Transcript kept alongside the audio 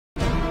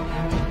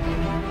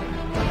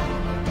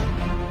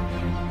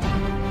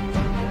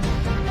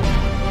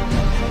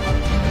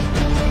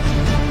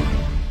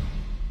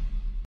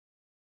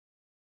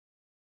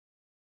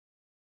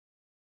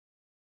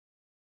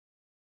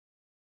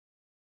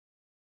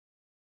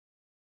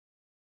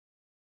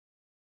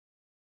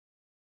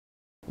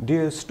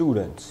Dear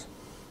students,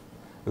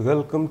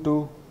 welcome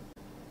to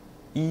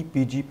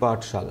EPG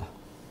Pathshala.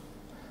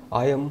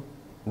 I am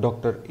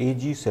Dr.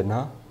 A.G.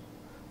 Sinha,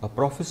 a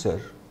professor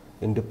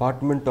in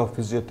Department of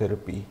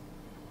Physiotherapy,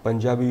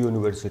 Punjabi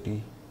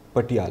University,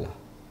 Patiala.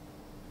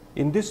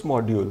 In this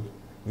module,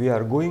 we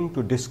are going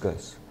to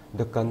discuss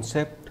the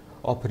concept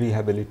of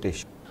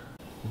rehabilitation.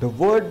 The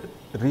word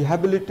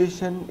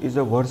rehabilitation is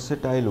a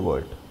versatile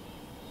word.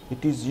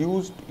 It is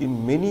used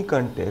in many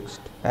contexts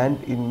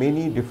and in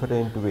many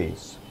different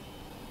ways.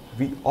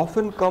 We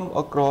often come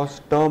across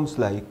terms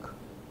like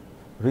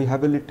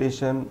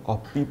rehabilitation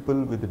of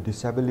people with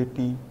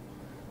disability,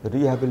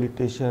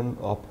 rehabilitation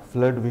of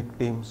flood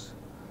victims,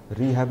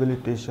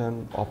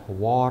 rehabilitation of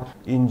war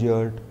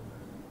injured,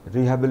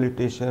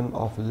 rehabilitation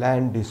of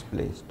land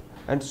displaced,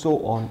 and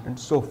so on and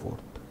so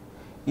forth.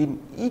 In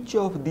each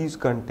of these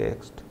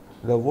contexts,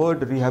 the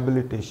word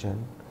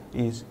rehabilitation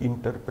is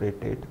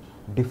interpreted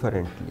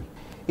differently.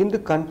 In the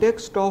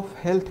context of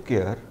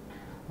healthcare,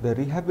 the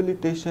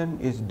rehabilitation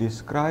is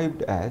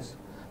described as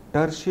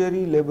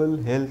tertiary level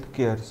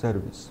healthcare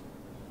service.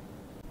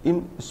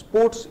 In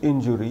sports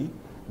injury,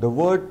 the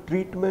word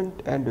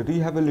treatment and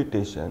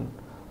rehabilitation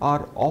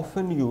are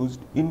often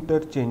used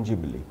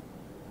interchangeably.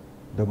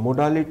 The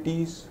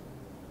modalities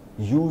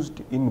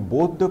used in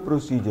both the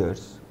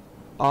procedures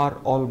are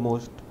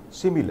almost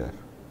similar.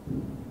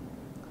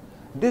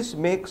 This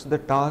makes the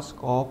task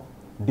of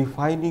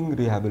defining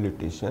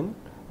rehabilitation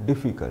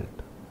difficult,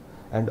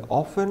 and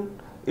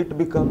often it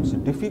becomes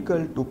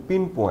difficult to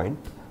pinpoint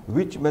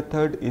which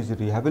method is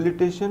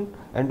rehabilitation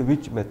and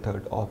which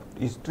method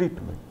is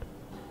treatment.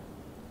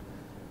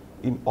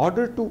 In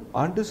order to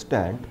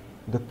understand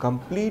the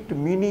complete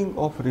meaning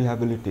of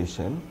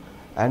rehabilitation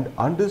and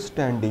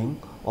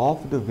understanding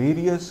of the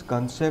various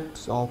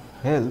concepts of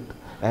health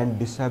and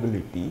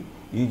disability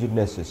is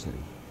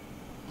necessary.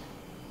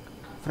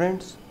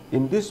 Friends,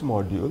 in this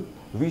module,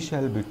 we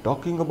shall be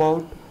talking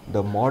about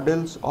the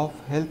models of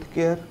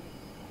healthcare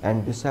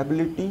and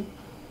disability,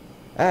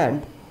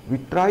 and we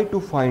try to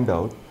find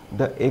out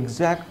the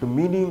exact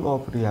meaning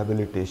of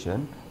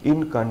rehabilitation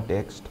in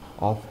context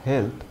of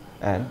health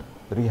and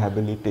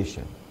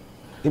rehabilitation.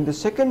 In the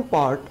second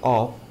part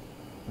of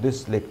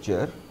this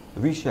lecture,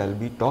 we shall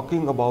be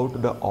talking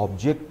about the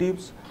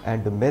objectives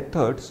and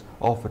methods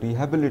of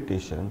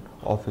rehabilitation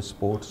of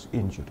sports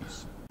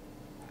injuries.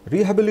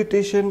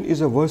 Rehabilitation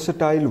is a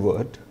versatile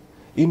word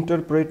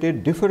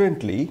interpreted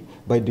differently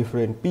by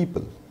different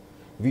people.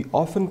 We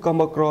often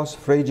come across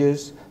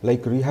phrases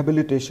like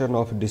rehabilitation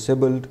of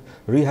disabled,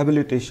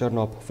 rehabilitation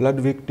of flood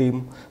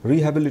victim,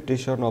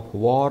 rehabilitation of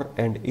war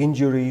and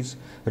injuries,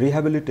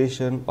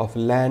 rehabilitation of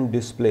land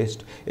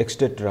displaced,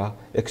 etc.,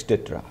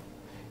 etc.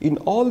 In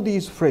all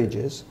these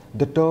phrases,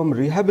 the term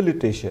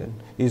rehabilitation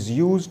is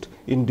used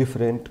in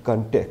different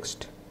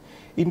contexts.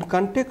 In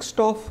context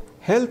of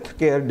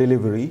healthcare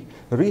delivery,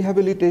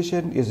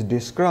 rehabilitation is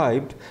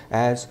described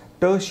as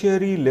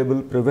tertiary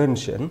level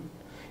prevention.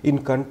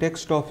 In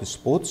context of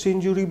sports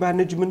injury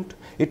management,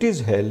 it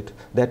is held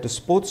that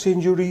sports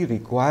injury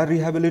require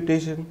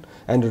rehabilitation,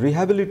 and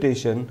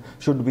rehabilitation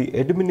should be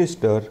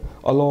administered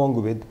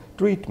along with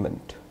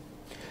treatment.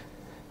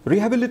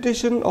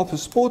 Rehabilitation of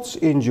sports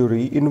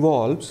injury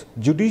involves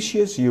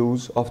judicious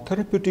use of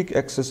therapeutic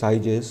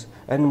exercises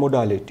and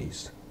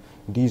modalities.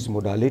 These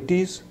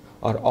modalities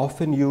are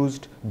often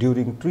used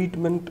during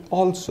treatment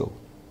also.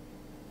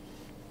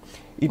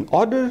 In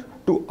order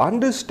to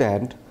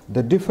understand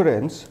the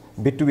difference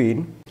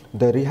between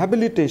the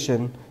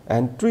rehabilitation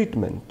and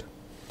treatment,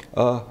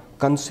 a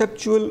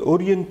conceptual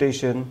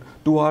orientation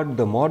toward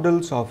the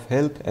models of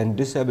health and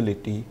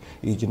disability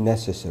is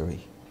necessary.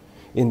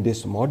 In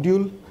this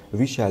module,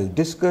 we shall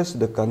discuss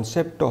the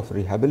concept of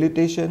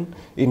rehabilitation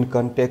in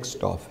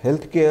context of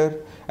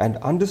healthcare and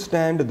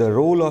understand the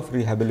role of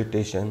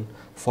rehabilitation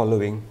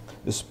following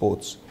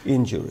sports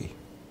injury.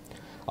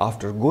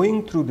 After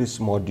going through this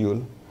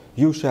module,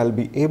 you shall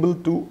be able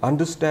to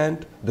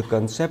understand the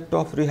concept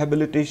of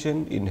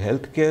rehabilitation in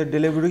healthcare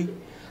delivery,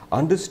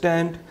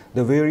 understand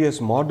the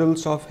various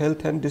models of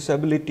health and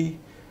disability,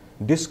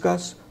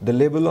 discuss the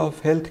level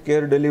of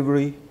healthcare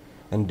delivery,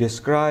 and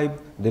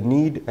describe the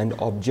need and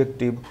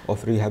objective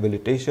of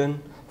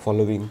rehabilitation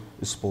following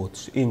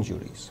sports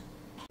injuries.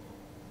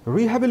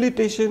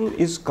 Rehabilitation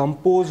is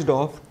composed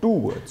of two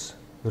words.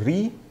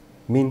 Re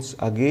means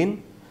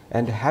again,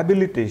 and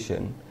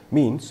habilitation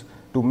means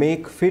to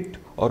make fit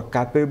or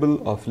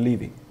capable of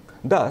living.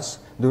 Thus,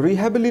 the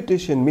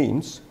rehabilitation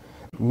means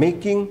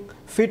making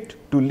fit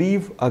to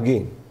live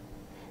again.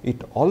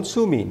 It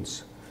also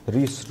means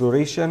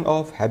restoration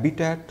of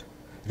habitat,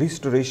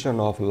 restoration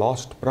of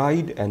lost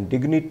pride and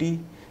dignity,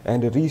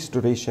 and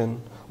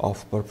restoration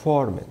of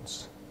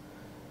performance.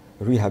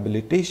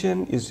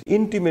 Rehabilitation is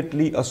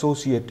intimately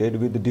associated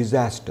with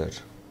disaster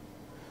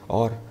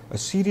or a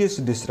serious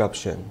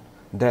disruption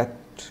that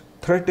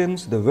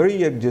threatens the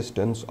very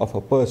existence of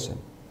a person.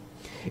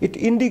 It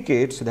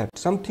indicates that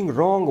something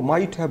wrong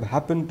might have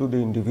happened to the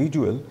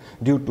individual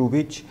due to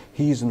which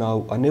he is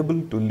now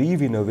unable to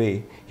live in a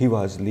way he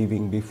was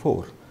living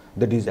before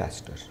the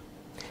disaster.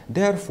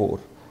 Therefore,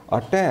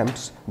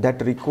 attempts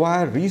that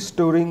require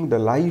restoring the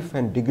life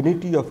and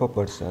dignity of a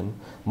person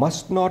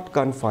must not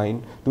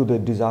confine to the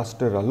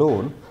disaster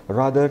alone.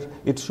 Rather,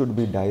 it should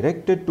be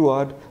directed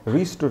toward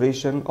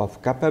restoration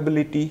of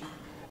capability,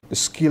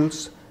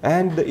 skills,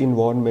 and the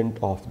environment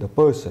of the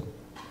person.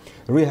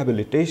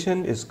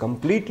 Rehabilitation is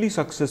completely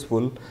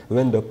successful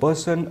when the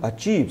person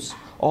achieves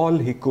all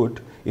he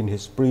could in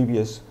his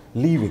previous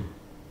living.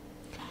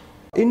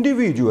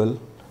 Individual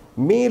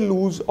may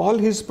lose all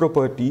his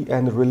property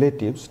and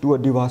relatives to a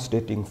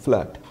devastating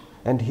flood,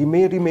 and he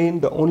may remain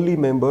the only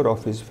member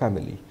of his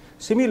family.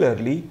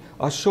 Similarly,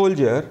 a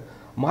soldier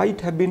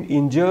might have been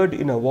injured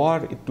in a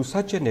war to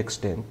such an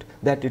extent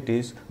that it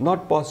is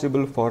not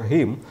possible for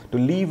him to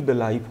live the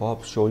life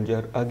of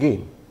soldier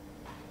again.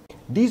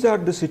 These are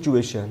the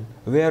situations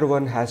where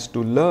one has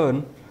to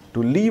learn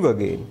to live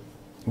again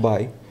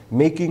by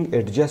making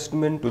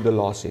adjustment to the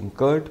loss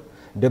incurred,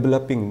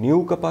 developing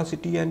new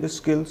capacity and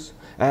skills,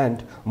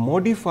 and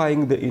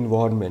modifying the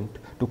environment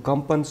to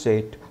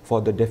compensate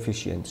for the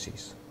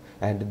deficiencies.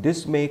 And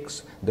this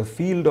makes the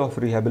field of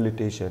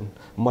rehabilitation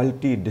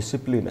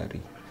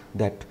multidisciplinary,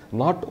 that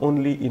not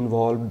only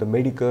involve the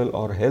medical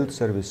or health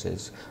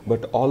services,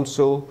 but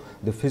also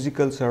the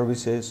physical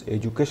services,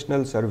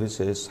 educational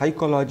services,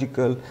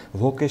 psychological,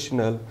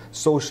 vocational,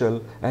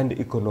 social, and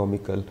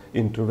economical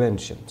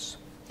interventions.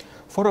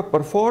 For a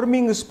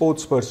performing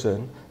sports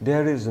person,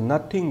 there is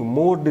nothing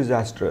more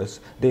disastrous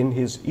than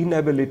his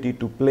inability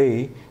to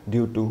play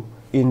due to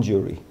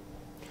injury.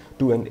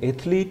 To an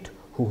athlete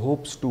who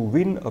hopes to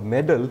win a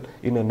medal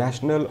in a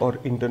national or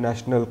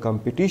international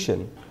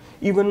competition,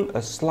 even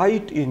a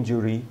slight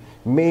injury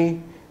may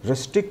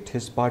restrict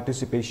his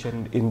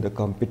participation in the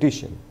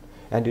competition,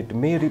 and it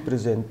may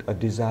represent a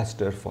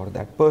disaster for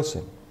that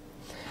person.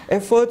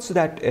 Efforts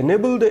that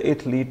enable the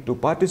athlete to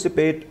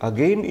participate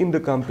again in the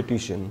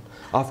competition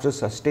after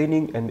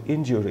sustaining an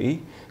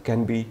injury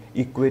can be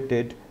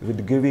equated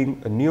with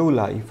giving a new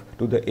life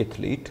to the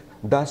athlete.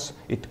 Thus,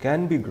 it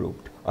can be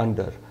grouped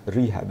under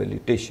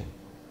rehabilitation.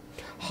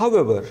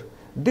 However,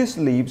 this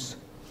leaves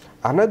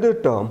another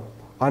term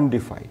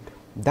undefined.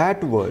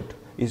 That word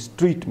is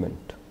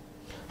treatment.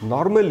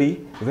 Normally,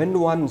 when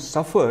one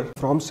suffers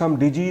from some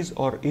disease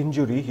or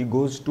injury, he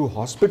goes to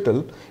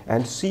hospital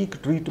and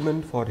seek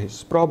treatment for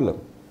his problem.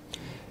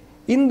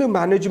 In the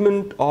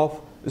management of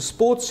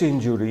sports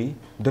injury,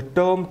 the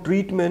term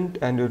treatment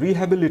and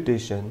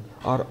rehabilitation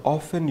are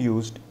often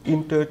used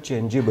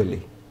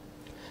interchangeably.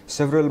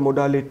 Several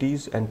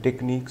modalities and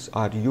techniques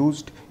are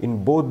used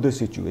in both the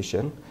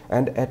situation,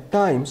 and at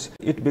times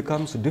it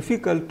becomes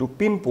difficult to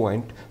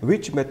pinpoint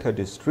which method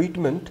is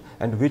treatment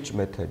and which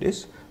method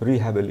is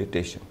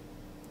rehabilitation.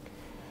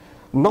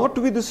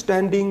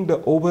 Notwithstanding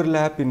the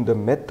overlap in the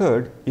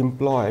method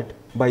employed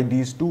by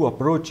these two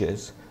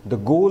approaches, the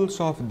goals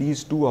of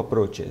these two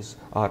approaches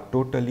are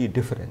totally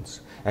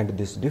different, and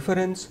this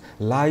difference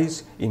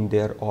lies in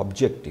their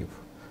objective.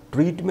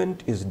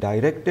 Treatment is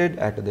directed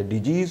at the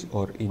disease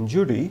or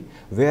injury,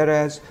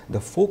 whereas the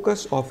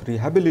focus of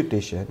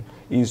rehabilitation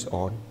is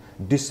on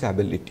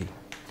disability.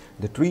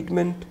 The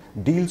treatment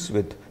deals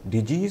with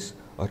disease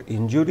or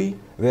injury,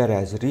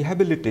 whereas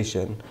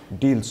rehabilitation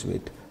deals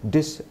with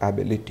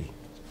disability.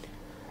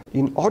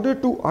 In order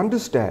to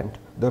understand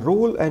the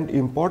role and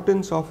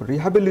importance of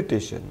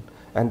rehabilitation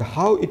and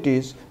how it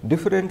is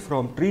different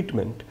from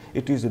treatment,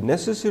 it is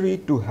necessary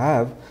to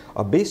have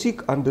a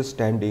basic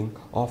understanding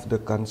of the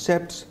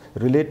concepts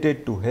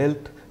related to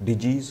health,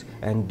 disease,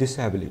 and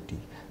disability.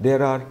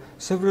 There are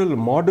several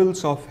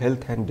models of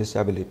health and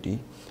disability,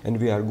 and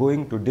we are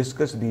going to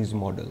discuss these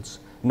models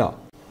now.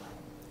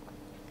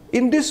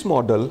 In this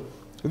model,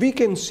 we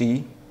can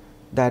see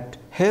that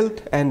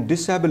health and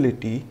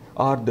disability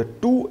are the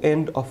two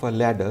ends of a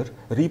ladder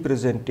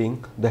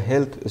representing the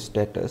health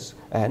status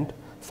and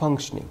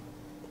functioning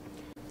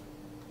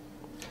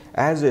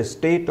as a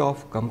state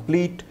of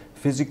complete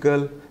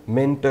physical,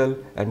 mental,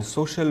 and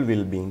social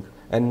well-being,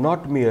 and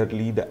not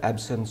merely the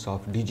absence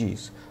of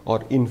disease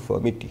or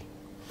infirmity.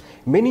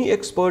 Many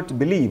experts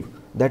believe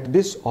that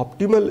this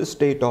optimal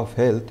state of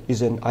health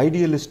is an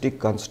idealistic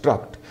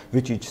construct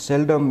which is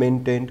seldom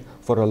maintained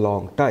for a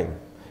long time.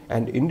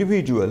 An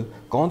individual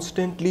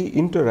constantly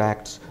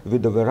interacts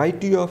with a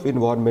variety of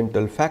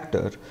environmental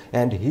factors,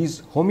 and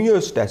his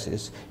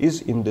homeostasis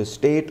is in the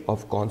state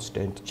of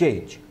constant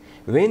change.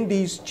 When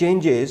these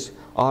changes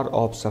are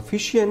of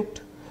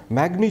sufficient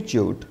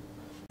magnitude,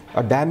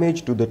 a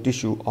damage to the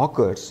tissue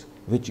occurs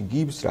which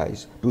gives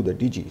rise to the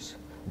disease.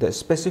 The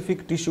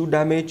specific tissue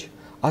damage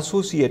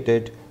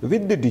associated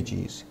with the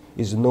disease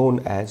is known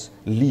as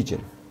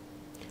lesion.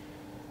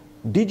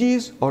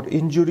 Disease or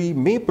injury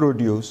may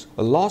produce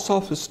a loss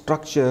of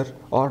structure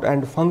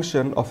and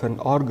function of an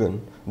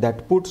organ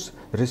that puts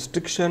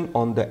restriction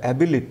on the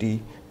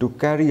ability to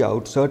carry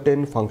out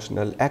certain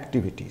functional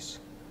activities.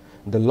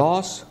 The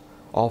loss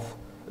of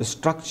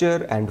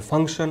structure and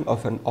function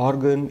of an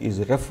organ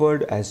is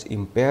referred as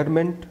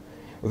impairment,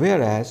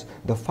 whereas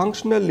the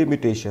functional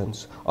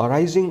limitations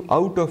arising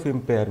out of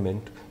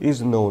impairment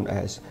is known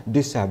as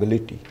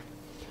disability.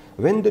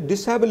 when the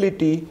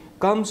disability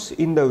comes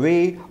in the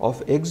way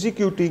of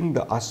executing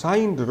the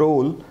assigned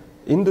role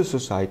in the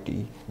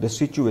society, the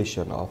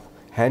situation of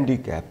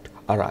handicapped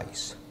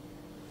arise.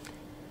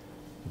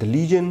 The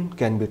lesion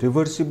can be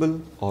reversible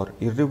or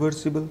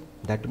irreversible.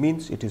 That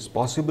means it is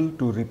possible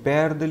to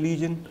repair the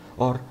lesion,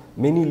 or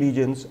many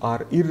lesions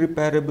are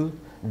irreparable.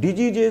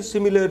 Diseases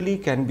similarly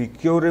can be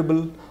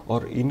curable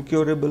or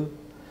incurable.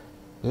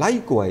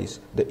 Likewise,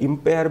 the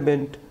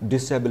impairment,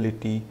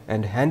 disability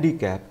and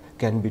handicap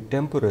can be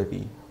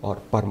temporary or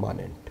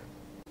permanent.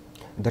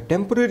 The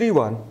temporary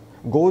one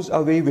goes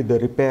away with the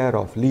repair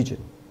of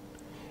lesion.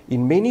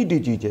 In many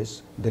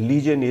diseases, the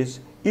lesion is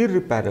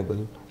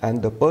irreparable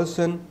and the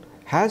person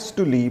has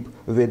to live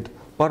with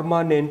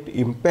permanent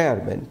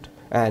impairment,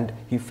 and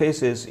he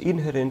faces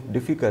inherent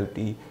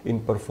difficulty in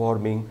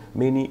performing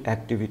many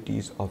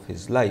activities of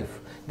his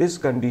life. This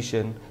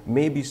condition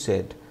may be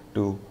said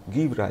to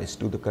give rise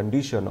to the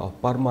condition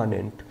of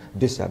permanent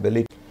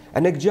disability.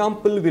 An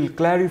example will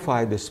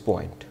clarify this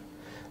point.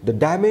 The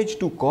damage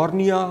to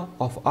cornea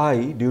of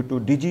eye due to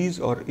disease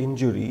or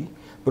injury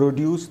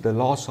produce the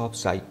loss of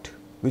sight,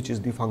 which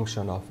is the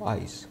function of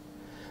eyes,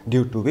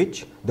 due to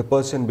which the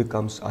person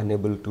becomes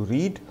unable to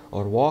read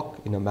or walk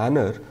in a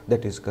manner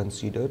that is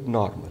considered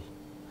normal.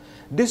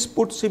 This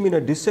puts him in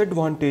a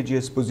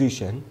disadvantageous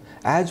position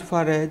as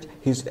far as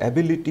his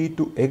ability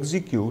to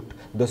execute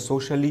the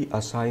socially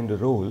assigned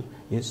role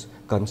is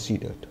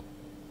considered.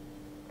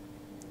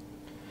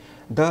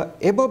 The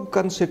above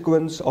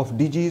consequence of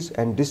disease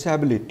and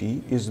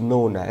disability is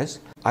known as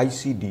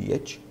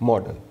ICDH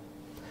model.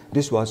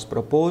 This was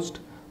proposed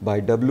by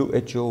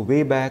WHO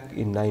way back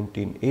in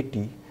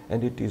 1980,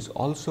 and it is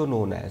also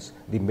known as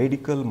the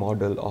medical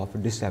model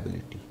of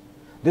disability.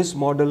 This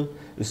model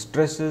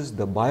stresses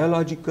the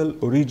biological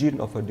origin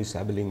of a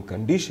disabling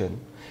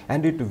condition,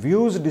 and it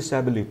views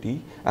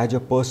disability as a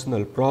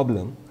personal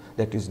problem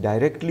that is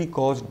directly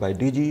caused by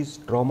disease,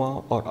 trauma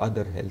or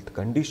other health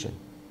condition.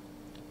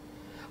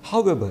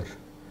 However,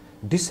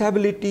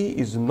 disability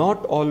is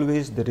not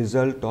always the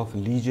result of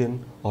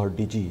lesion or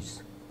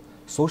disease.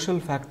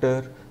 Social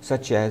factors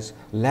such as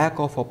lack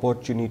of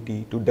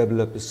opportunity to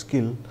develop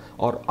skill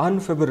or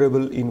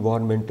unfavorable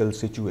environmental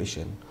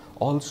situation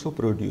also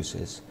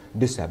produces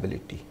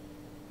disability.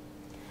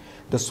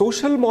 The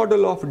social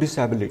model of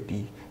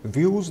disability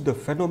views the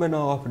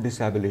phenomena of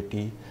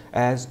disability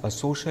as a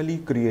socially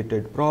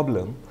created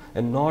problem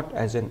and not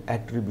as an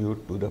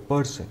attribute to the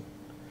person.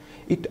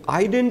 It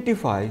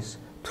identifies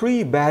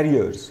three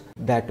barriers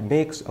that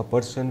makes a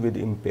person with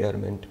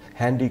impairment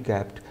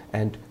handicapped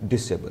and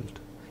disabled.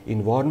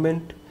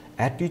 Environment,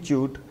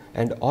 attitude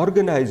and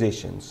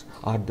organizations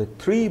are the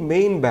three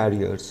main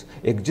barriers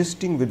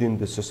existing within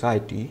the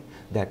society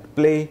that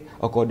play,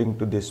 according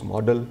to this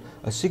model,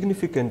 a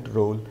significant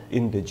role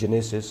in the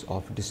genesis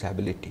of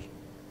disability.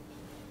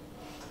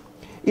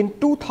 In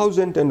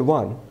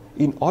 2001,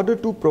 in order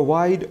to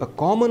provide a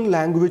common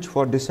language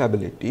for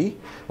disability,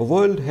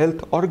 World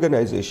Health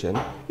Organization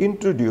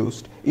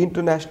introduced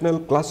International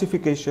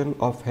Classification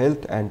of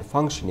Health and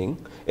Functioning,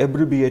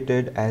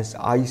 abbreviated as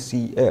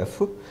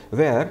ICF,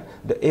 where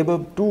the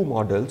above two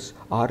models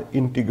are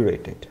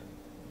integrated.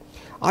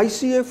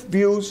 ICF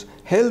views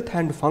health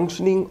and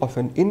functioning of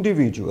an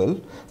individual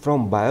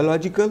from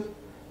biological,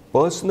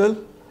 personal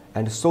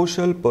and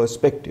social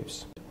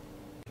perspectives.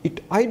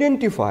 It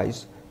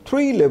identifies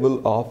three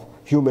levels of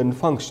human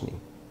functioning.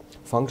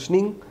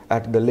 Functioning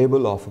at the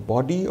level of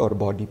body or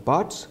body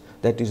parts,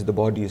 that is the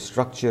body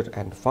structure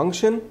and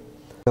function.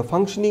 The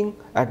functioning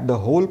at the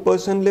whole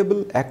person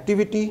level,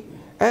 activity,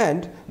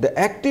 and the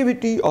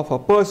activity of a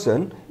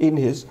person in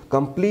his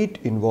complete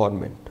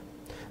environment.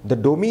 The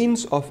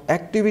domains of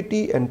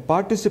activity and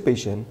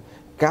participation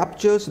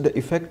captures the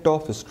effect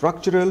of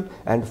structural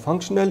and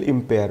functional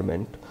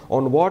impairment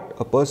on what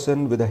a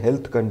person with a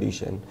health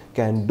condition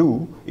can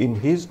do in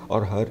his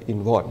or her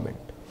environment.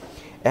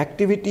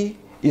 Activity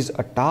is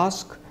a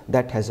task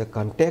that has a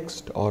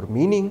context or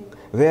meaning,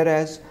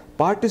 whereas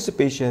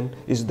participation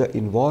is the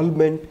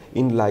involvement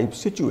in life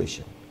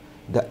situation.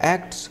 The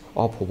acts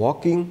of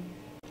walking,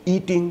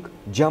 eating,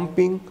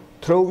 jumping,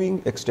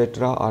 throwing,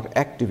 etc. are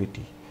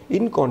activity.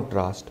 In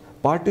contrast,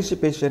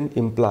 participation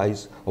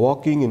implies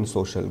walking in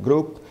social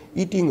group,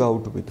 eating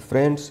out with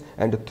friends,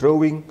 and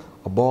throwing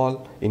a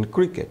ball in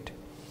cricket.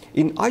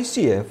 In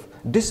ICF,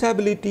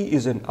 disability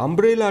is an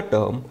umbrella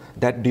term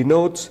that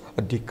denotes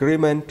a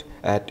decrement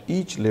at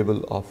each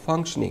level of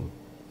functioning.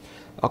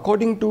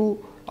 According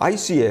to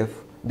ICF,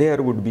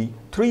 there would be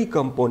three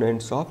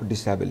components of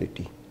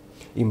disability: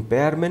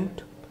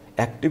 impairment,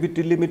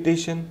 activity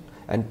limitation,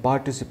 and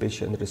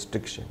participation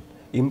restriction.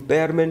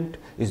 Impairment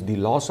is the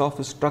loss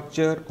of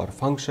structure or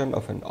function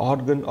of an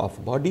organ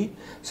of body,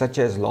 such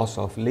as loss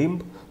of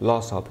limb,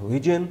 loss of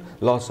vision,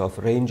 loss of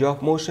range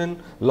of motion,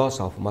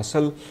 loss of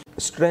muscle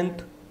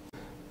strength.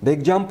 The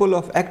example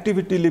of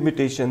activity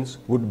limitations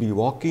would be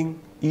walking,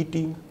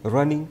 eating,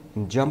 running,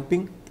 and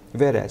jumping,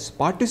 whereas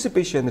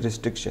participation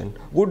restriction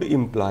would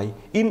imply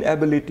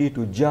inability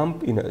to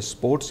jump in a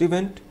sports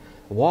event,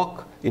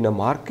 walk in a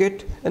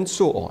market, and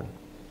so on.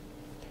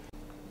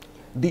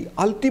 The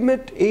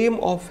ultimate aim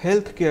of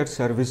healthcare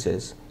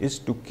services is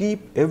to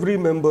keep every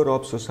member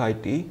of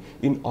society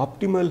in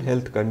optimal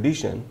health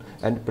condition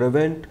and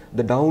prevent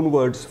the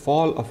downwards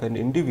fall of an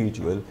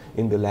individual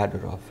in the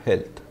ladder of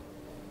health.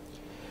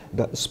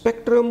 The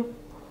spectrum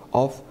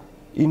of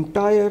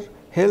entire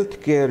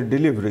healthcare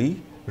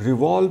delivery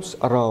revolves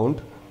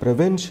around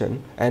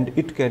prevention, and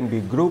it can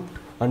be grouped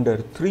under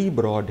three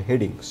broad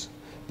headings: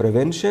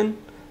 prevention,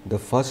 the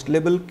first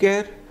level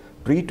care;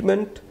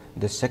 treatment,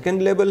 the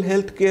second level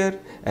health care;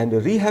 and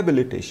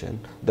rehabilitation,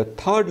 the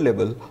third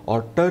level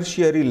or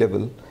tertiary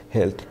level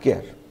health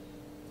care.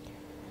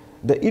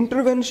 The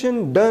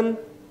intervention done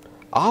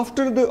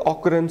after the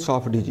occurrence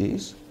of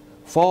disease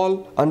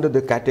fall under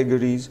the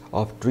categories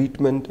of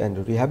treatment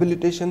and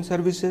rehabilitation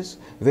services,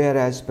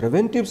 whereas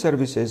preventive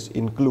services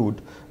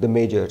include the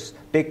measures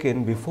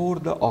taken before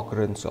the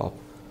occurrence of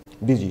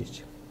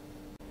disease.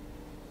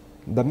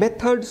 The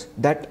methods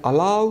that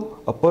allow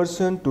a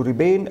person to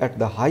remain at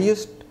the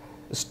highest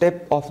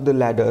step of the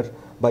ladder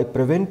by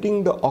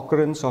preventing the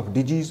occurrence of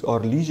disease or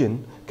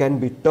lesion can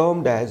be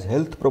termed as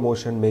health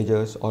promotion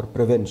measures or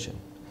prevention.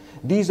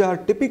 These are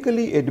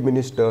typically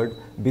administered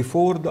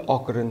before the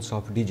occurrence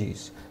of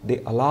disease. They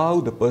allow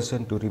the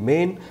person to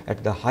remain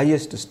at the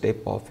highest step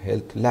of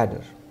health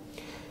ladder.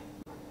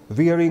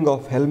 Wearing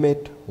of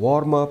helmet,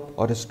 warm-up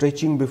or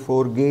stretching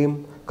before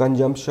game,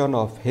 consumption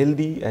of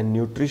healthy and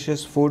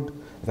nutritious food,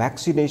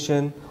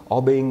 vaccination,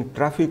 obeying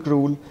traffic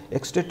rule,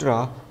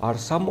 etc. are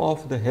some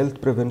of the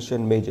health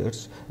prevention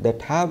measures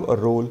that have a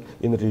role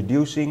in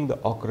reducing the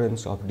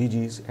occurrence of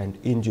disease and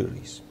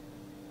injuries.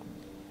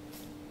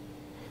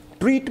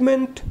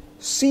 Treatment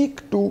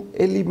seek to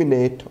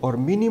eliminate or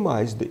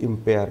minimize the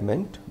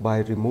impairment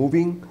by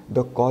removing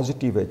the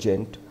causative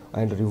agent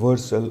and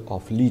reversal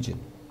of lesion.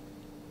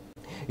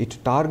 It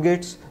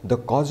targets the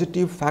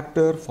causative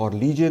factor for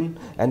lesion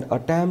and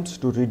attempts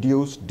to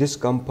reduce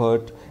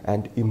discomfort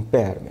and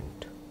impairment.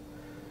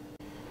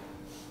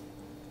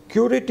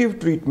 Curative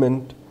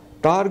treatment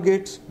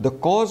targets the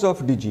cause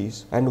of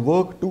disease and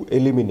work to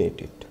eliminate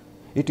it.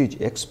 It is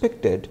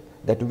expected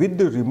that with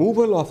the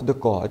removal of the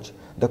cause,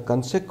 the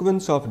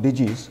consequence of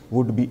disease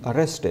would be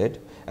arrested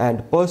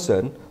and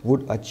person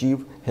would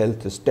achieve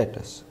health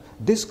status.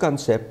 This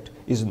concept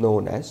is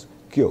known as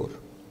cure.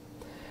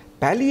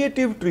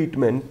 Palliative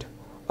treatment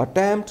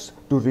attempts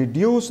to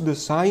reduce the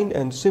sign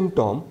and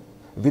symptom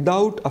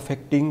without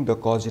affecting the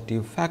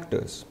causative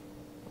factors.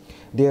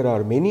 There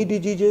are many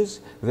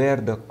diseases where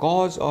the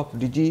cause of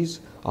disease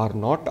are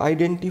not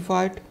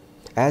identified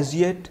as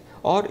yet,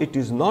 or it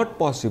is not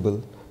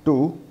possible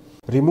to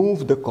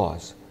remove the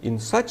cause. In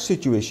such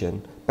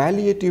situation,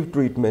 palliative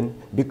treatment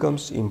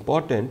becomes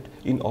important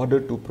in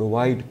order to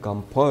provide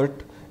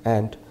comfort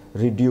and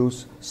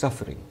reduce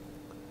suffering.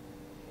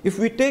 If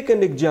we take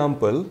an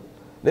example,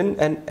 then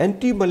an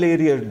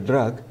anti-malaria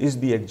drug is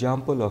the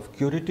example of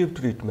curative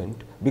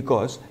treatment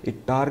because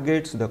it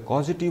targets the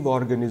causative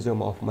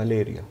organism of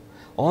malaria.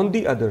 On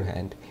the other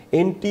hand,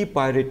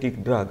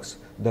 antipyretic drugs,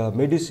 the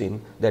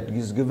medicine that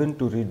is given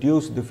to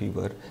reduce the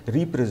fever,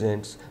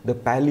 represents the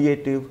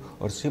palliative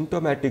or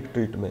symptomatic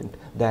treatment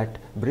that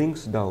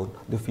brings down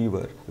the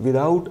fever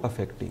without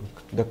affecting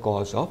the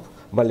cause of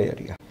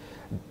malaria.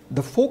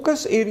 The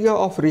focus area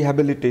of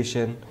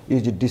rehabilitation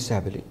is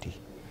disability.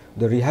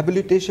 The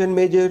rehabilitation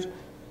measure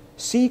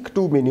seek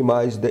to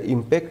minimize the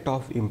impact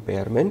of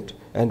impairment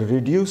and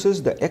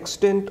reduces the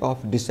extent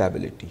of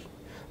disability.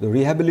 The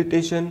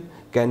rehabilitation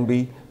can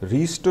be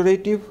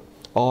restorative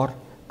or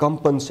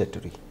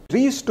compensatory.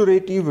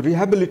 Restorative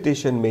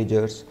rehabilitation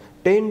measures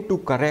tend to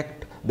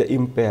correct the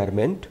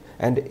impairment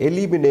and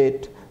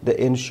eliminate the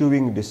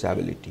ensuing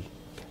disability,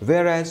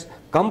 whereas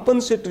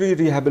compensatory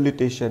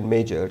rehabilitation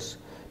measures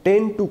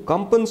tend to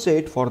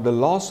compensate for the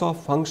loss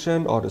of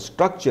function or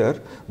structure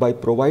by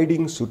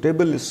providing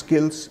suitable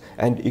skills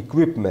and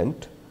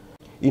equipment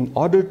in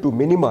order to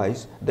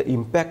minimize the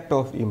impact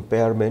of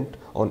impairment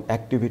on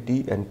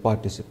activity and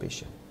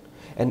participation.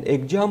 An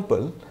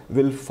example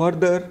will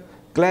further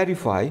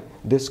clarify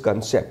this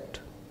concept.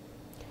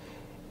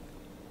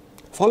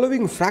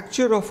 Following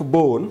fracture of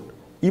bone,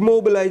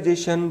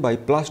 immobilization by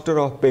plaster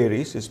of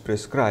Paris is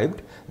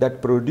prescribed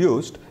that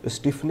produced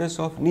stiffness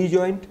of knee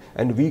joint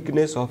and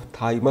weakness of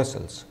thigh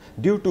muscles,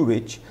 due to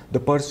which the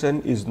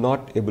person is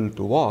not able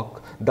to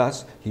walk,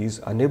 thus he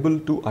is unable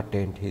to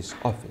attend his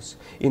office.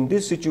 In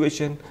this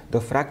situation,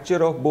 the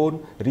fracture of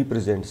bone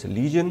represents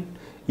lesion,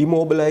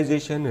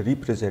 immobilization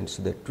represents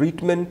the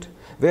treatment,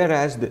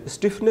 whereas the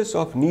stiffness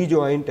of knee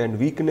joint and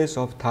weakness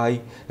of thigh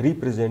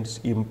represents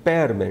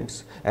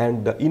impairments,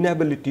 and the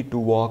inability to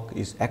walk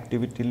is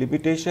activity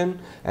limitation,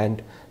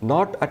 and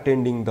not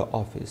attending the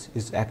office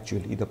is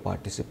actually the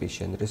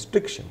participation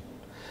restriction.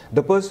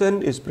 The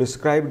person is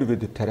prescribed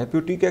with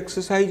therapeutic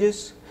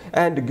exercises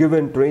and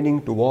given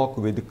training to walk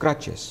with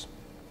crutches.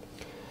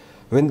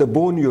 When the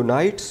bone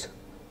unites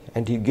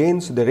and he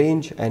gains the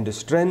range and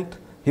strength,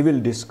 he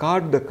will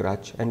discard the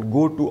crutch and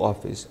go to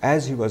office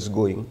as he was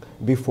going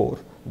before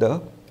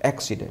the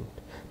accident.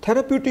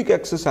 Therapeutic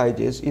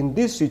exercises in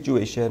this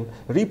situation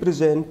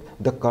represent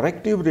the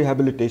corrective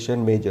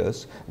rehabilitation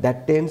measures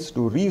that tends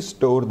to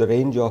restore the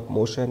range of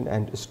motion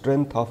and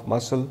strength of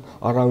muscle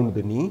around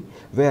the knee,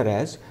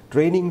 whereas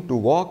training to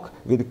walk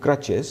with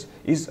crutches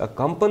is a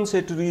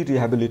compensatory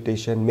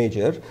rehabilitation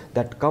measure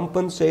that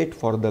compensate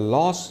for the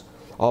loss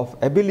of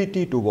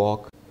ability to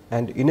walk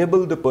and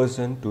enable the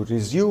person to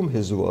resume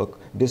his work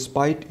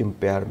despite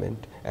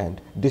impairment and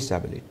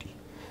disability.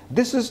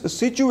 This is a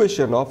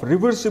situation of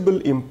reversible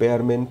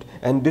impairment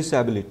and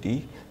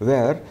disability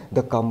where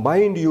the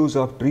combined use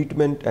of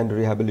treatment and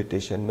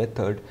rehabilitation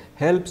method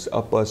helps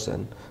a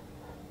person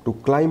to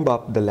climb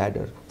up the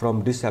ladder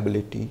from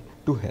disability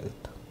to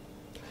health.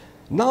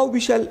 Now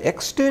we shall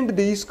extend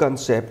these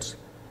concepts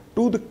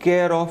to the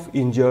care of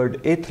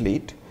injured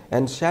athlete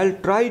and shall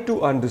try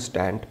to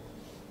understand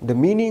the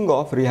meaning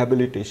of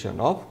rehabilitation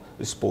of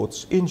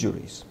sports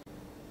injuries.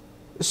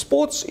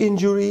 Sports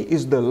injury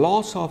is the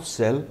loss of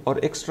cell or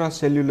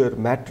extracellular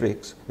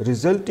matrix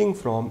resulting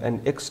from an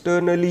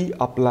externally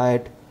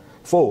applied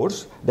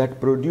force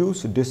that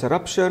produces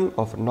disruption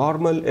of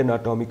normal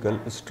anatomical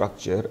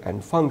structure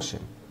and function.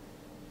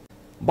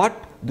 But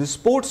the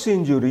sports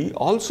injury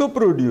also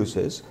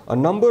produces a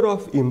number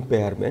of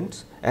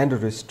impairments and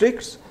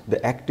restricts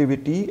the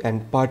activity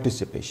and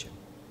participation.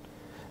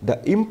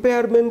 The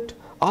impairment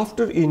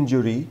after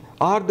injury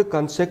are the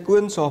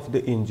consequence of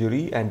the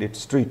injury and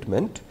its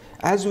treatment,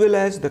 as well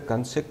as the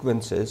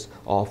consequences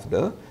of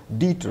the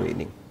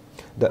detraining.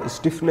 The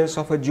stiffness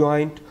of a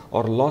joint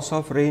or loss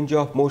of range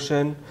of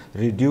motion,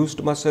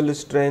 reduced muscle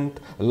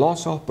strength,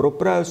 loss of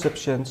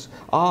proprioceptions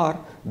are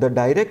the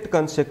direct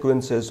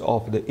consequences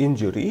of the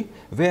injury,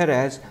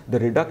 whereas the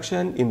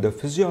reduction in the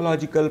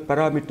physiological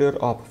parameter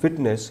of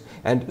fitness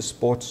and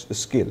sports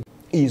skill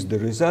is the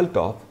result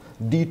of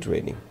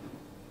detraining.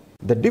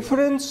 The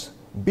difference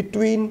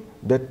between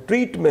the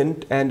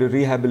treatment and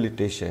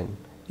rehabilitation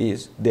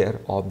is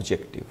their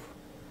objective.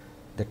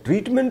 The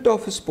treatment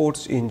of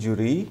sports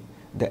injury,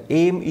 the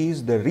aim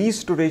is the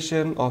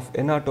restoration of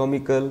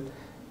anatomical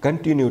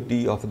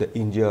continuity of the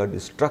injured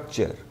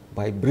structure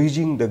by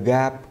bridging the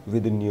gap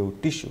with new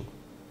tissue,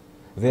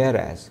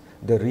 whereas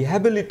the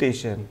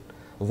rehabilitation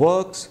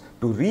works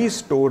to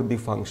restore the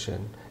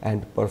function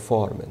and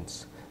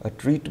performance. A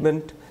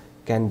treatment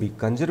can be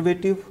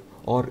conservative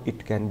or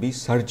it can be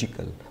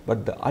surgical,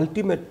 but the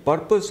ultimate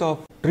purpose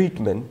of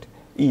treatment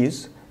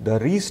is the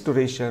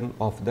restoration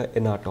of the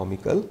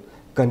anatomical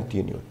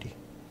continuity.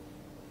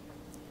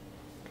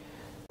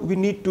 We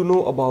need to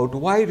know about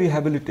why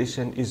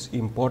rehabilitation is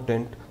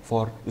important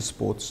for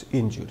sports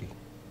injury.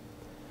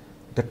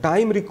 The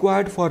time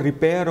required for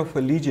repair of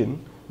a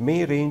lesion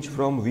may range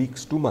from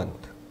weeks to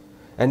months,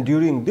 and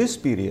during this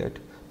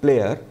period,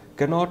 player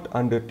cannot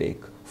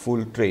undertake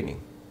full training.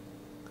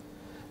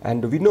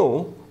 And we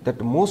know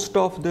that most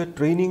of the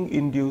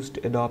training-induced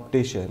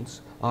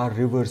adaptations are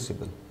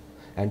reversible,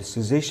 and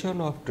cessation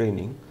of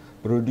training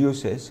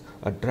produces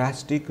a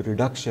drastic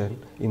reduction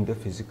in the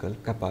physical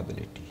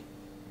capability.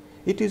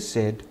 It is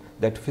said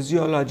that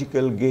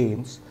physiological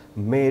gains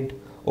made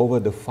over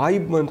the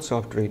 5 months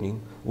of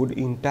training would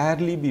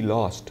entirely be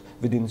lost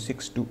within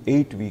 6 to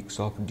 8 weeks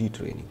of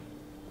detraining.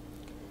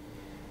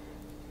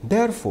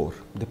 Therefore,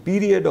 the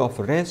period of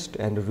rest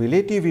and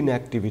relative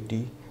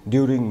inactivity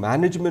during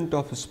management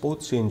of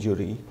sports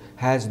injury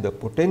has the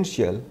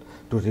potential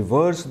to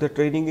reverse the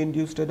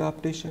training-induced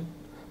adaptation,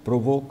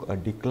 provoke a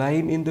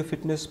decline in the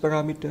fitness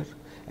parameter,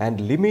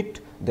 and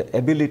limit the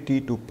ability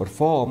to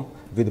perform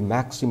with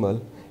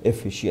maximal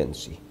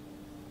efficiency.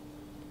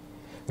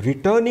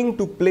 Returning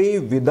to play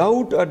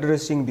without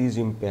addressing these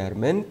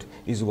impairment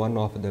is one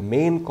of the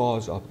main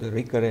cause of the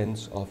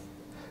recurrence of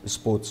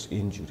sports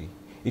injury.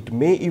 It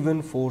may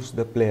even force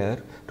the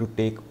player to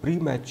take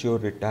premature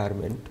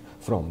retirement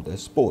from the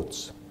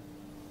sports.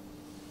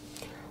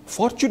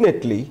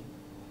 Fortunately,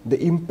 the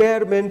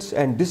impairments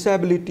and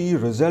disability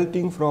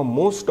resulting from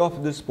most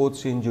of the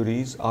sports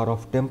injuries are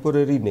of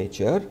temporary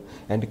nature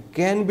and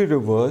can be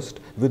reversed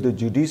with the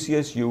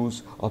judicious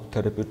use of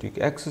therapeutic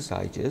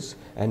exercises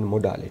and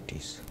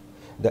modalities.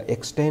 The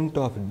extent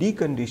of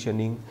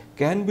deconditioning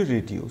can be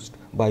reduced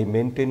by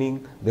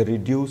maintaining the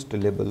reduced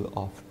level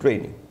of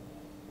training.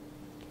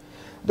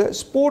 The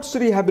sports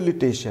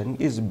rehabilitation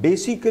is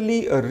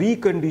basically a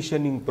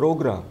reconditioning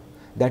program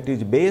that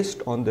is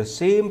based on the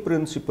same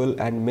principle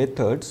and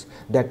methods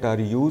that are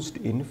used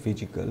in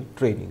physical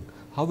training.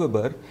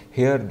 However,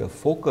 here the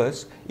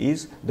focus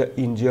is the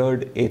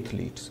injured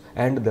athletes,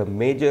 and the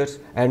measures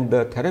and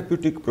the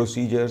therapeutic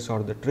procedures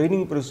or the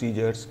training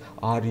procedures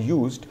are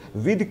used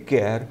with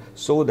care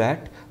so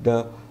that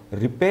the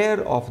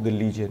repair of the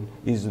lesion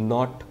is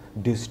not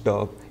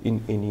disturbed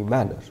in any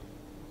manner.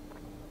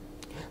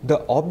 The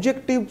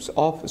objectives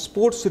of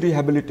sports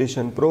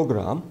rehabilitation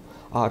program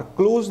are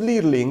closely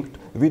linked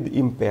with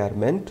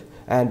impairment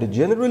and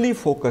generally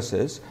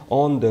focuses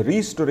on the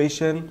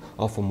restoration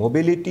of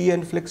mobility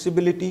and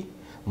flexibility,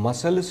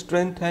 muscle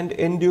strength and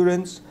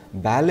endurance,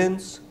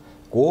 balance,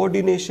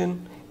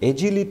 coordination,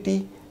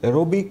 agility,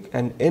 aerobic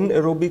and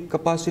anaerobic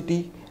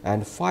capacity,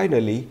 and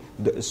finally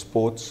the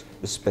sports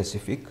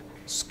specific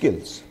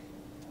skills.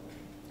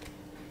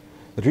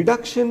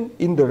 Reduction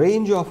in the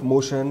range of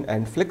motion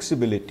and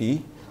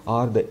flexibility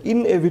are the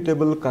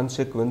inevitable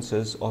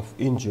consequences of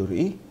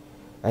injury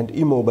and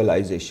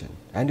immobilization,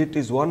 and it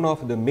is one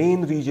of the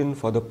main reasons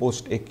for the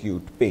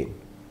post-acute pain.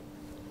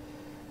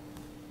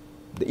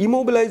 The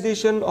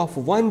immobilization of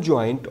one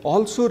joint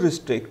also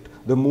restricts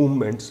the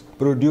movements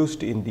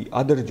produced in the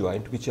other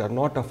joint which are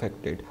not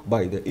affected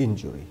by the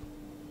injury.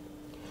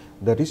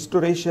 The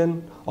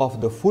restoration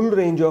of the full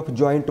range of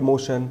joint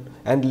motion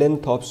and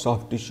length of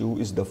soft tissue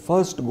is the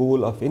first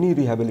goal of any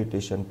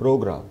rehabilitation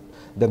program.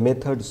 The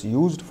methods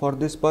used for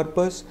this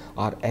purpose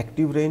are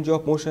active range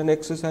of motion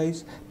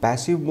exercise,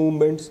 passive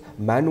movements,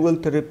 manual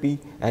therapy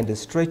and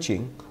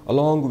stretching,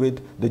 along with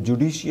the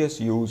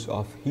judicious use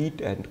of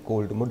heat and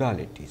cold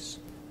modalities.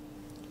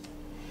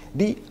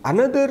 The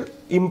another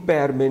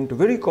impairment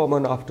very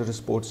common after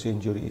sports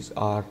injuries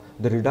are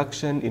the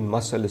reduction in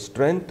muscle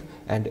strength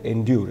and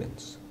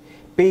endurance.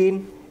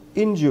 Pain,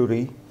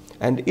 injury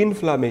and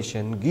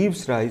inflammation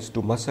gives rise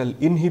to muscle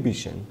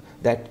inhibition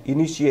that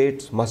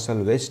initiates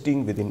muscle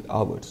wasting within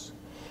hours.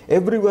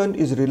 Everyone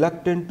is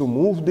reluctant to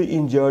move the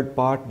injured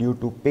part due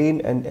to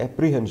pain and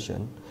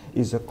apprehension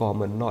is a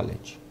common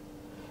knowledge.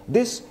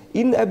 This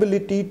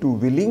inability to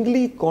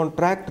willingly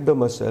contract the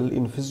muscle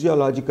in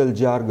physiological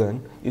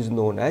jargon is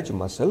known as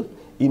muscle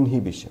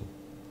inhibition.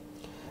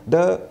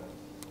 The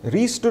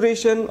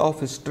restoration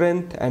of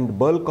strength and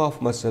bulk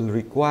of muscle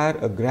require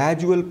a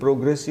gradual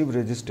progressive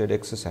resisted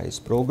exercise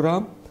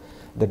program.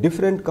 The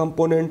different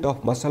components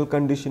of muscle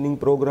conditioning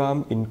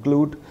program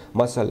include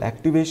muscle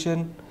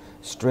activation,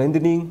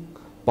 strengthening,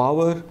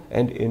 power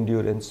and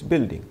endurance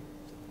building.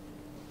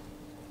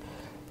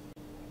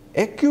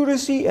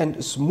 Accuracy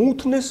and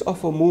smoothness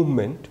of a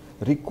movement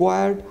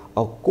required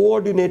a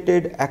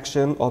coordinated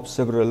action of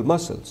several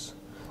muscles.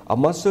 A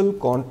muscle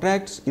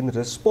contracts in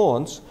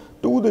response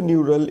to the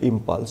neural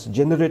impulse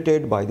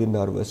generated by the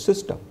nervous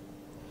system.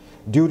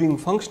 During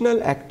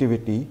functional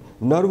activity,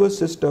 nervous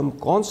system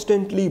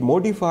constantly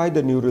modify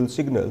the neural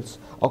signals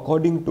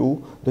according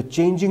to the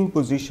changing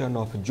position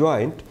of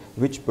joint,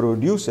 which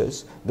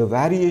produces the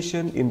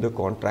variation in the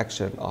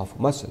contraction of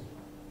muscle.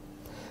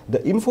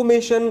 The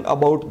information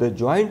about the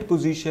joint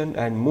position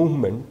and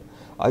movement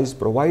is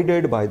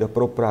provided by the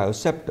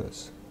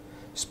proprioceptors.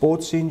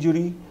 Sports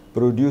injury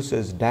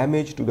produces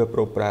damage to the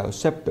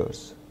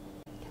proprioceptors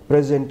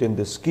present in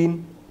the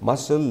skin,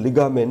 muscle,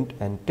 ligament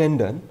and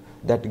tendon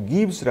that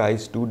gives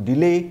rise to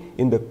delay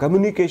in the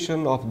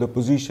communication of the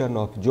position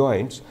of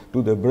joints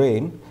to the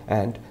brain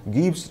and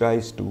gives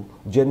rise to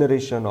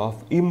generation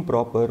of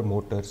improper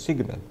motor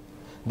signal.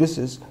 This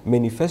is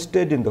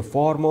manifested in the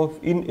form of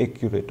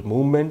inaccurate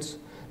movements,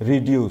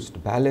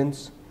 reduced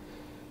balance,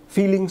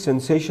 feeling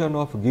sensation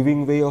of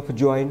giving way of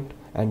joint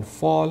and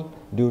fall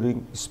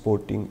during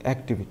sporting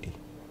activity.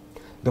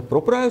 The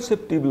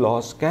proprioceptive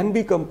loss can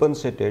be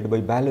compensated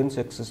by balance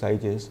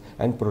exercises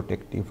and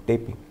protective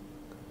taping.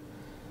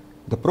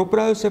 The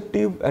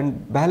proprioceptive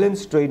and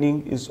balance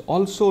training is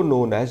also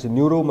known as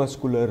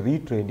neuromuscular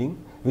retraining,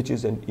 which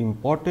is an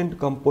important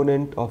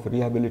component of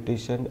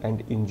rehabilitation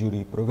and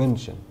injury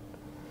prevention.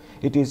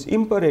 It is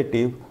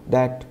imperative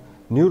that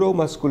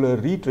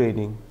neuromuscular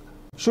retraining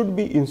should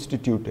be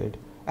instituted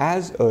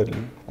as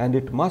early and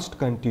it must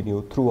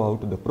continue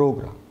throughout the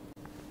program.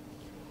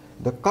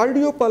 The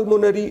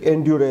cardiopulmonary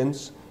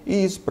endurance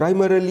is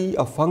primarily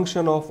a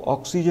function of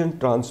oxygen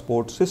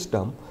transport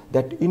system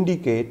that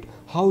indicate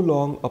how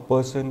long a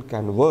person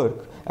can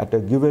work at a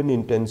given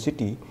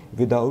intensity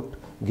without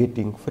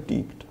getting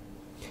fatigued.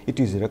 It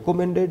is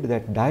recommended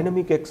that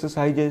dynamic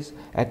exercises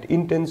at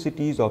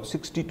intensities of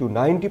 60 to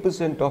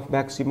 90% of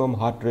maximum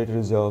heart rate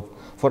reserve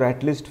for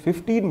at least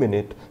 15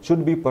 minutes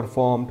should be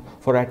performed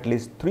for at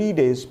least 3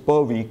 days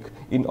per week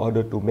in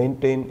order to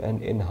maintain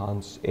and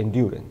enhance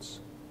endurance.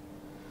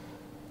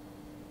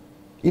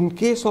 In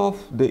case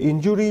of the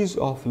injuries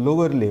of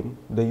lower limb,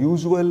 the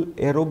usual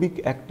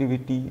aerobic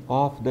activity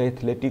of the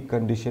athletic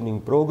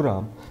conditioning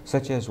program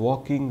such as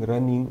walking,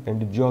 running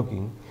and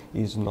jogging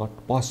is not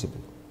possible.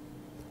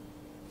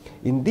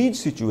 In these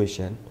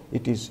situations,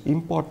 it is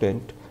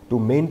important to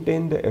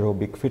maintain the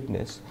aerobic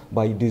fitness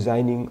by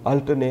designing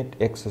alternate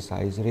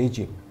exercise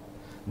regime.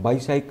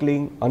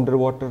 Bicycling,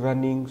 underwater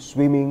running,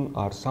 swimming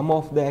are some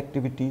of the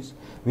activities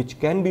which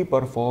can be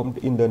performed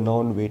in the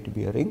non-weight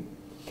bearing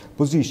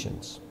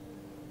positions.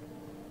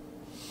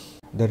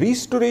 The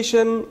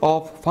restoration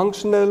of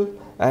functional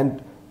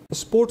and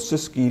sports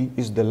skill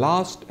is the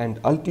last and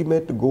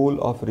ultimate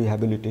goal of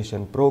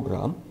rehabilitation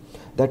program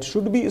that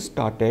should be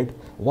started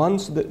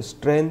once the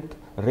strength,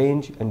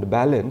 range and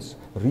balance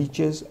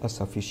reaches a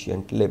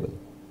sufficient level.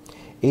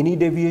 Any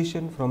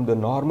deviation from the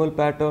normal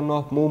pattern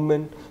of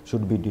movement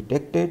should be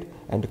detected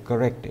and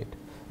corrected.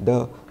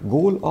 The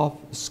goal of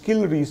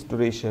skill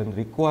restoration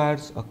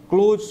requires a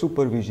close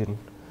supervision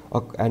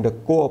and a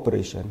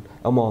cooperation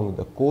among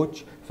the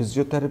coach,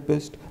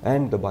 physiotherapist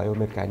and the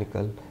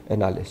biomechanical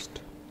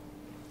analyst.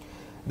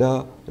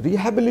 The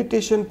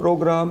rehabilitation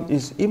program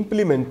is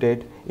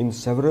implemented in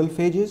several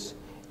phases.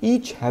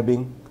 each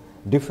having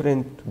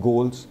different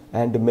goals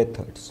and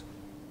methods.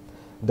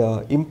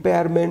 The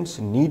impairments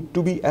need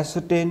to be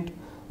ascertained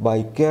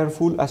by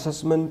careful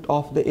assessment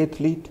of the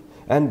athlete,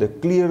 and the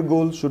clear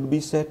goal should be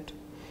set.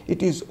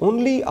 It is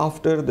only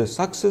after the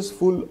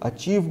successful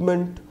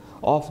achievement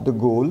of the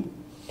goal,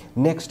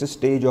 next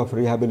stage of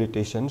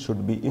rehabilitation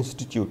should be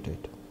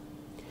instituted.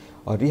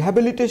 A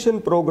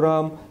rehabilitation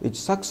program is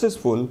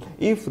successful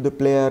if the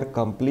player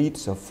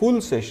completes a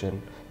full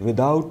session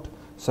without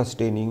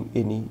sustaining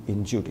any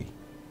injury.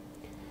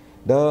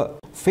 The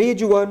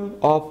phase 1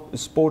 of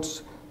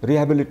sports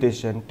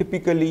rehabilitation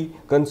typically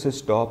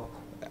consists of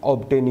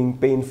obtaining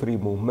pain-free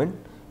movement,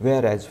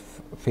 whereas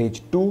phase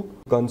 2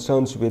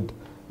 concerns with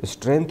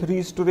strength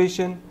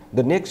restoration.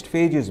 The next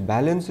phase is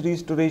balance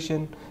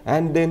restoration,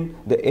 and then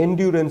the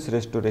endurance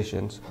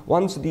restorations.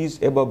 Once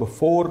these above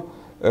 4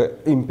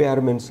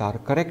 impairments are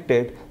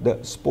corrected,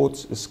 the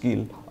sports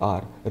skill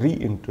are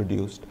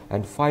reintroduced,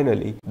 and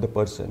finally the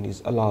person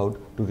is allowed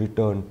to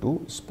return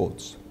to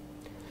sports.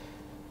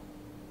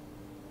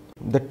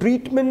 The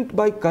treatment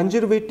by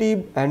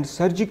conservative and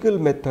surgical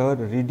method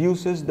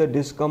reduces the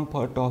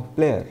discomfort of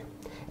player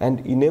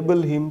and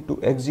enable him to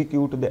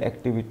execute the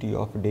activity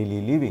of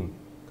daily living.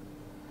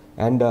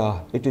 And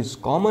it is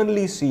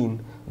commonly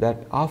seen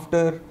that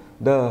after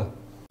the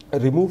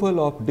removal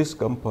of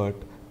discomfort,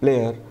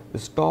 player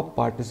stop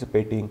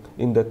participating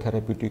in the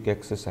therapeutic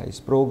exercise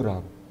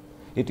program.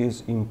 It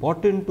is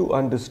important to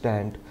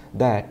understand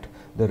that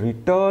the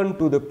return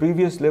to the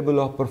previous level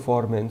of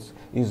performance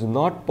is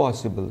not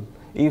possible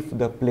if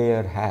the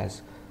player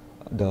has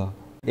the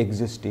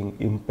existing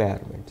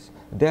impairments.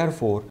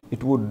 Therefore,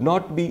 it would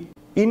not be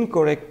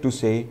incorrect to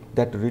say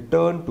that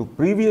return to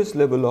previous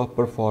level of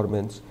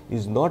performance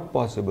is not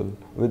possible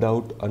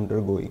without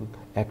undergoing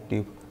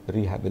active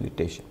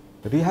rehabilitation.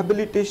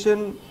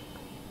 Rehabilitation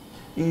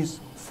is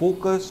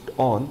focused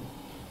on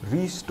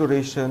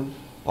restoration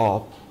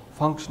of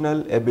functional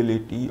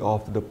ability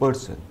of the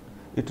person.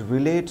 It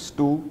relates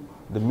to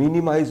the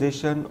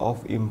minimization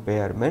of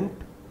impairment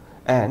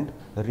and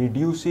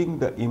reducing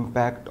the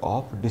impact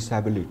of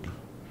disability.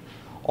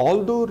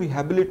 Although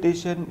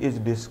rehabilitation is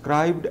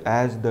described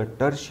as the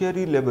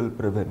tertiary level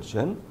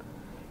prevention,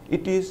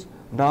 it is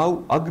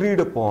now agreed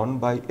upon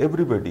by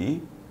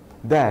everybody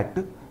that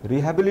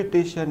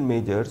rehabilitation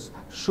measures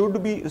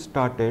should be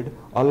started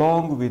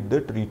along with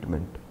the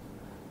treatment.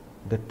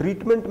 The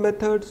treatment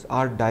methods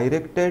are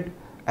directed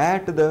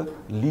at the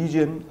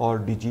lesion or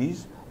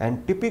disease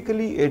and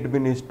typically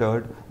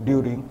administered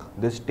during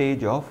the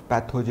stage of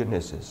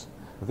pathogenesis,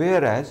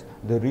 whereas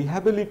the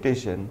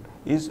rehabilitation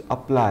is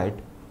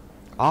applied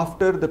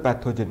after the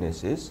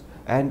pathogenesis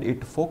and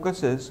it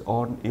focuses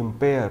on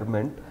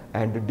impairment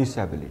and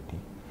disability.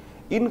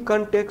 In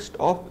context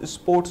of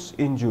sports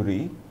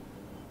injury,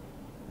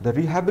 the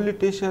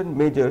rehabilitation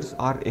measures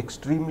are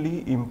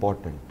extremely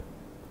important.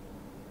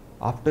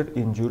 After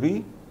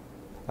injury,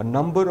 a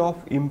number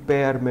of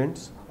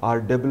impairments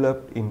are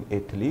developed in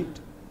athlete.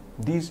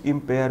 These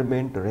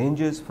impairment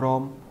ranges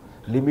from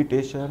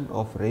limitation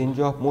of range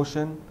of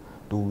motion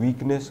to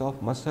weakness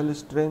of muscle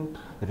strength,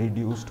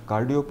 reduced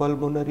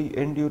cardiopulmonary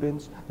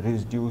endurance,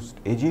 reduced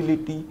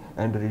agility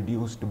and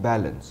reduced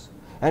balance.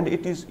 And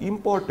it is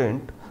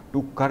important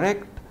to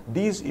correct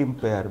these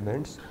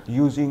impairments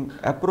using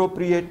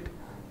appropriate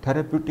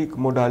therapeutic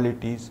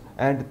modalities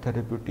and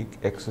therapeutic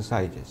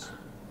exercises.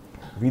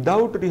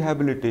 Without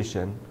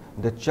rehabilitation,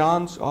 the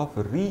chance of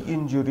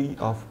re-injury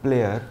of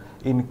player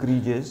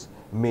increases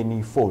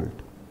many-fold.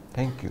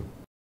 Thank you.